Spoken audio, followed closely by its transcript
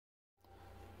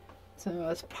So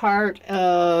as part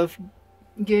of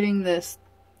getting this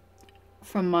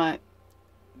from my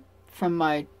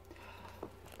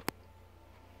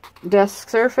desk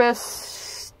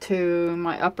surface to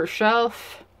my upper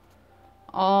shelf,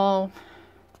 all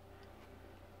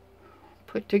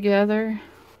put together,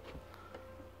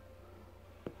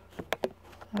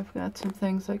 I've got some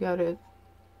things I gotta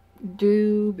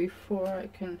do before I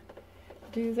can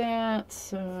do that.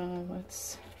 So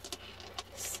let's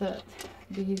set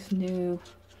these new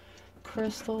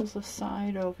crystals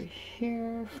aside over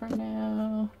here for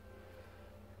now.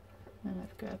 And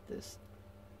I've got this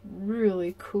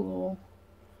really cool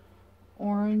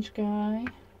orange guy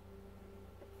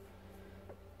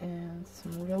and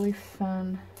some really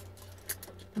fun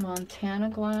Montana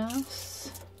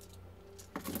glass,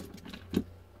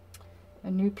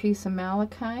 a new piece of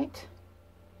malachite.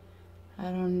 I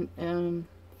don't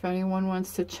if anyone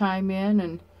wants to chime in,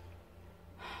 and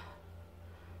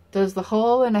does the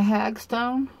hole in a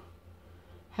hagstone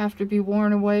have to be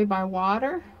worn away by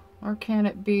water, or can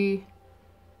it be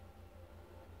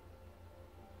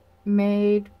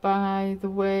made by the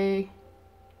way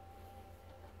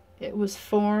it was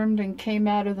formed and came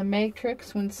out of the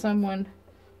matrix when someone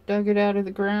dug it out of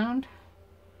the ground?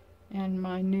 And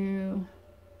my new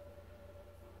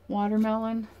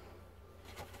watermelon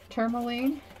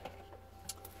tourmaline.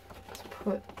 Let's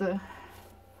put the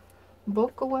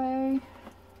book away.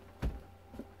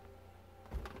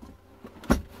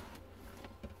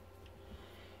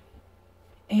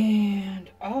 And,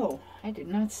 oh, I did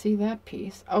not see that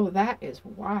piece. Oh, that is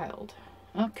wild.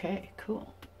 Okay,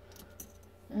 cool.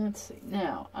 Let's see.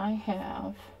 Now, I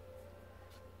have,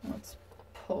 let's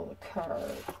pull the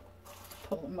card,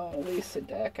 pull the Mona Lisa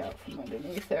deck out from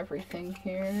underneath everything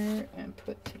here and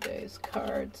put today's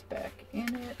cards back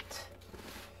in it.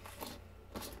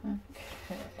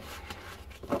 Okay.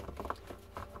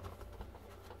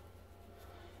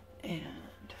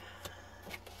 And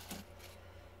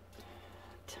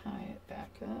tie it back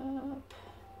up.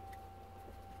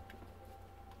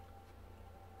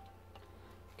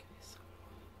 Okay, so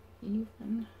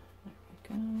even. There we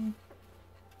go.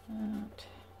 That.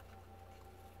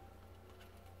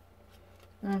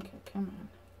 Okay, come on.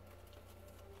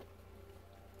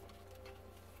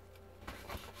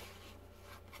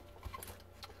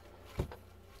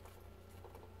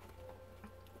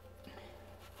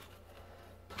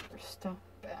 Put her stuff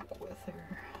back with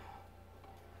her.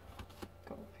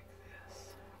 Go like this.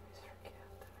 I always forget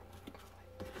that I'm going to go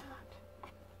like that.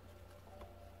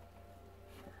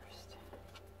 First.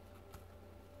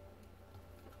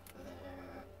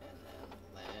 There, and then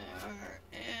there.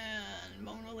 And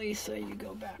Mona Lisa, you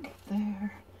go back up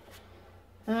there.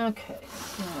 Okay,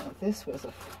 so this was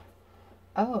a...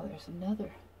 Oh, there's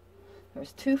another.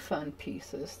 There's two fun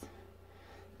pieces.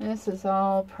 This is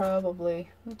all probably...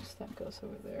 Oops, that goes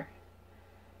over there.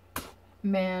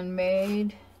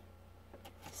 Man-made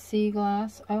sea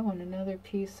glass. Oh, and another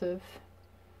piece of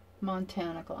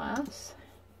Montana glass.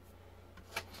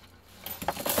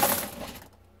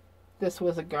 This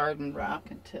was a garden rock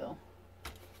until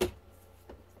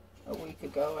a week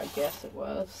ago, I guess it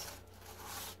was.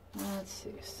 Let's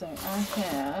see. So I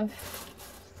have...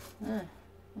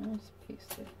 there's a piece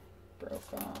that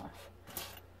broke off.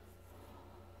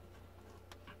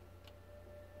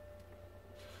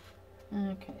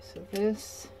 Okay, so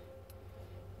this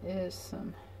is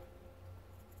some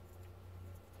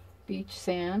beach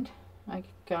sand I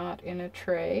got in a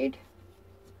trade,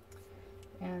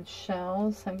 and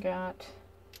shells I got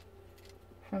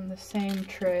from the same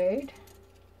trade.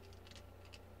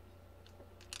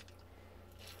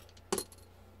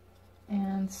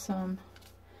 And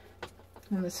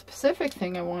the specific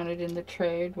thing I wanted in the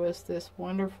trade was this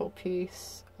wonderful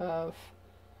piece of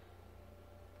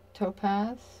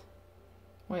topaz.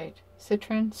 Wait,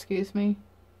 citron, excuse me.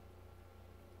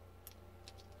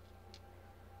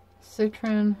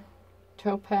 Citron,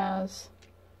 topaz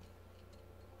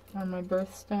on my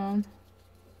birthstone.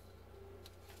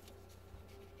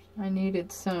 I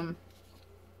needed some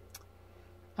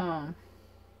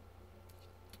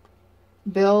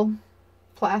bill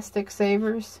plastic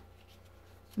savers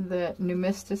that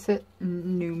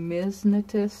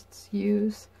numismatists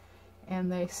use,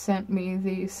 and they sent me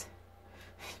these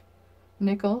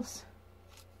nickels.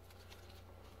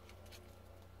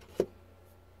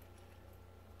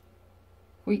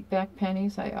 Wheatback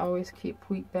pennies. I always keep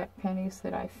wheatback pennies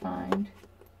that I find.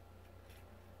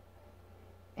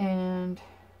 And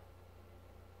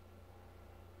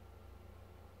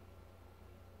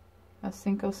a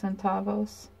 5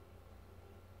 centavos.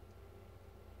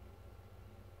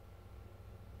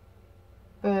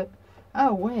 But,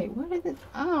 oh wait, what is it?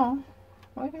 Oh,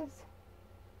 what is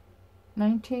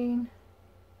 19.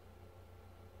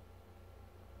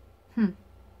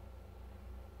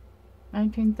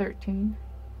 1913.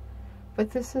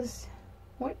 But this is,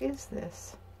 what is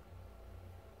this?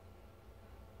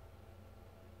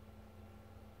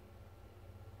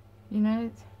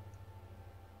 United.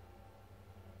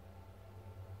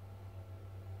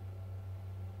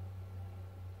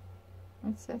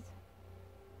 What's this?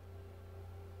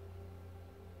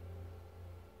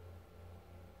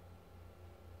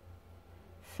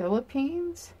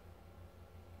 Philippines?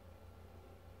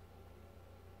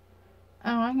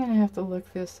 Oh, I'm gonna have to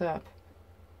look this up.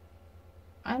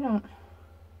 I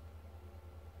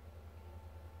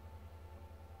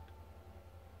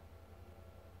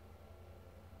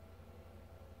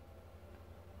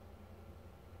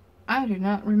do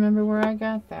not remember where I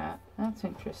got that. That's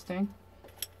interesting.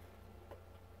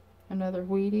 Another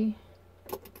Wheatie.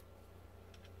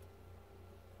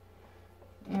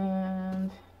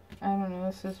 And I don't know,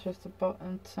 this is just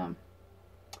some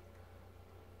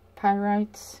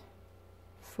pyrites,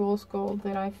 fool's gold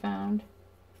that I found.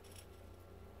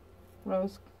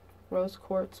 Rose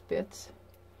quartz bits.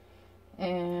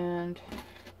 And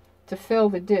to fill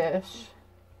the dish,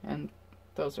 and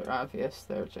those are obvious,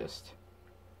 they're just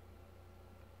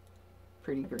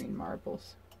pretty green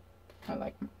marbles. I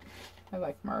like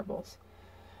marbles.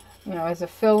 You know, as a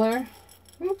filler.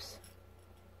 Oops.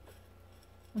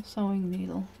 A sewing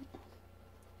needle.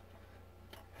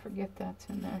 Forget that's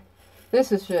in there.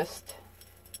 This is just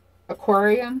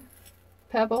aquarium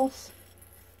pebbles.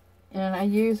 And I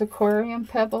use aquarium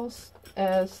pebbles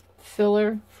as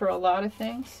filler for a lot of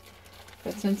things.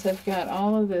 But since I've got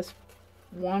all of this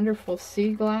wonderful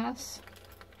sea glass,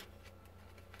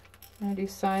 I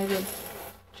decided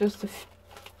just a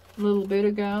little bit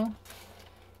ago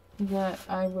that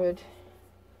I would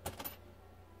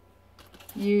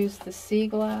use the sea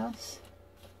glass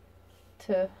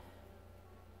to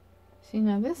see.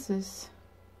 Now this is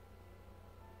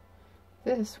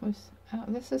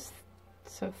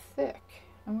so thick.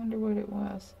 I wonder what it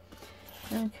was.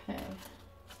 Okay.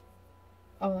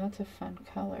 Oh, that's a fun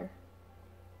color.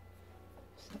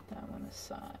 Set that one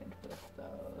aside with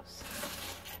those.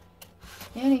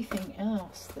 Anything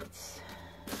else that's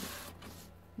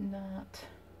not...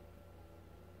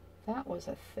 That was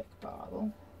a thick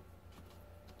bottle.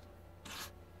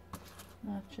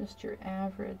 Not just your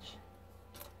average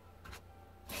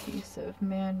piece of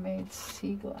man-made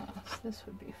sea glass. This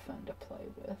would be fun to play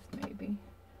with, maybe.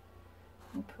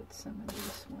 I'll put some of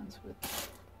these ones with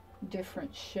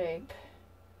different shape.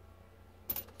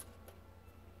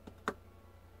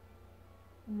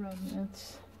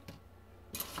 Remnants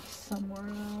somewhere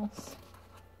else.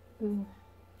 Ooh,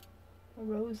 a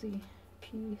rosy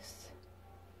piece.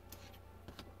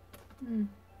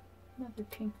 Another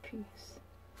pink piece.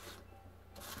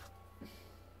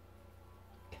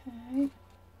 Okay.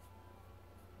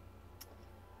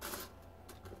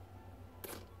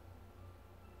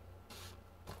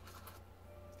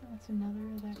 That's another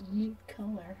of that neat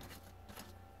color.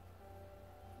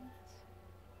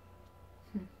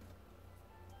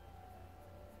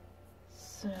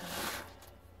 So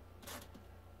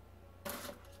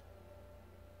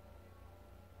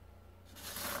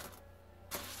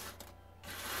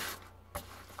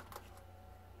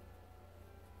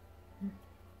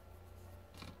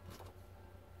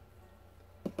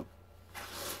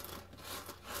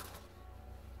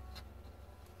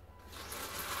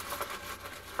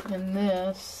in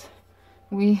this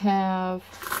we have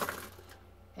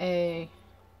a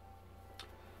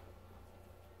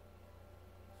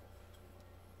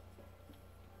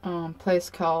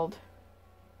place called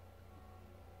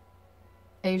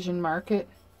Asian Market,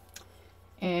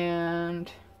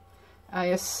 and I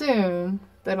assume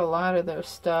that a lot of their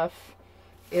stuff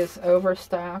is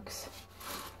overstocks,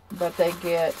 but they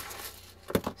get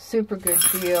super good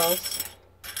deals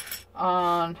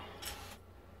on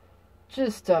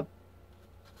just a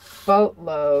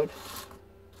boatload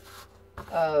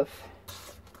of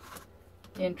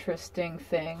interesting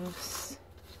things.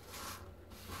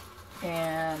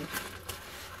 And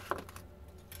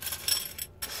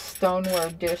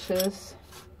stoneware dishes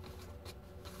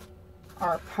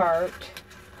are part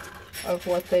of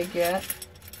what they get.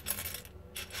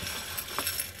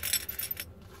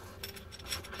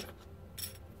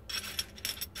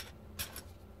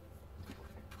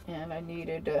 And I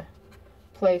needed a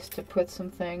place to put some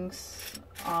things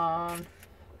on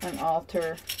an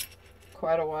altar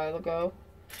quite a while ago,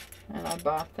 and I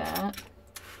bought that.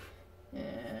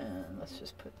 And let's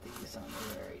just put these on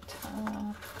the very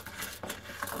top.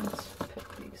 Let's put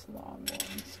these long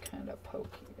ones kind of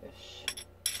pokey-ish.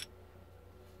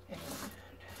 And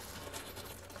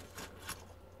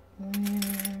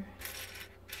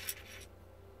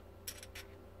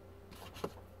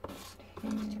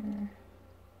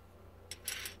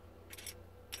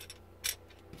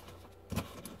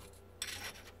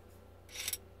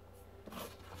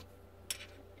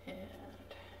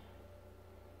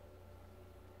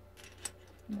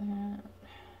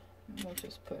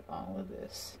just put all of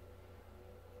this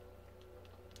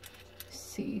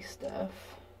C stuff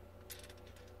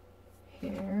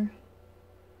here.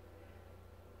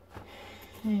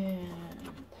 And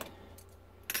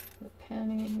the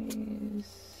pennies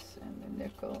and the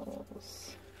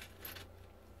nickels.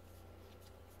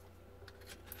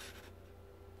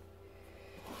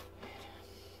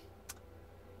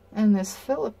 And this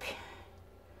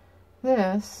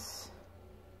Filipinas.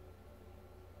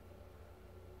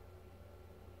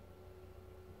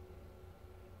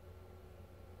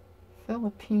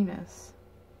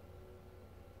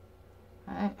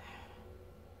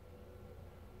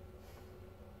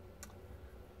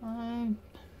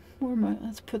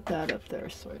 Let's put that up there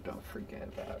so I don't forget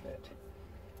about it.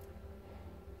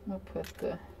 I'll put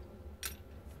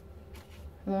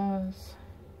those.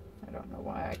 I don't know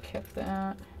why I kept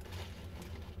that.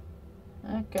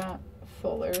 That got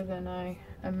fuller than I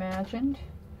imagined.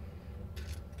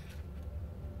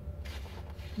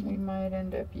 We might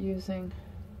end up using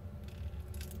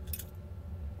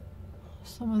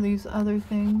some of these other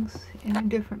things in a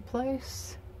different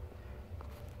place.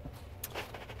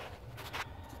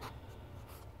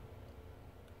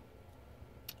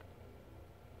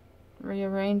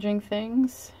 Rearranging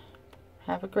things.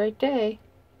 Have a great day.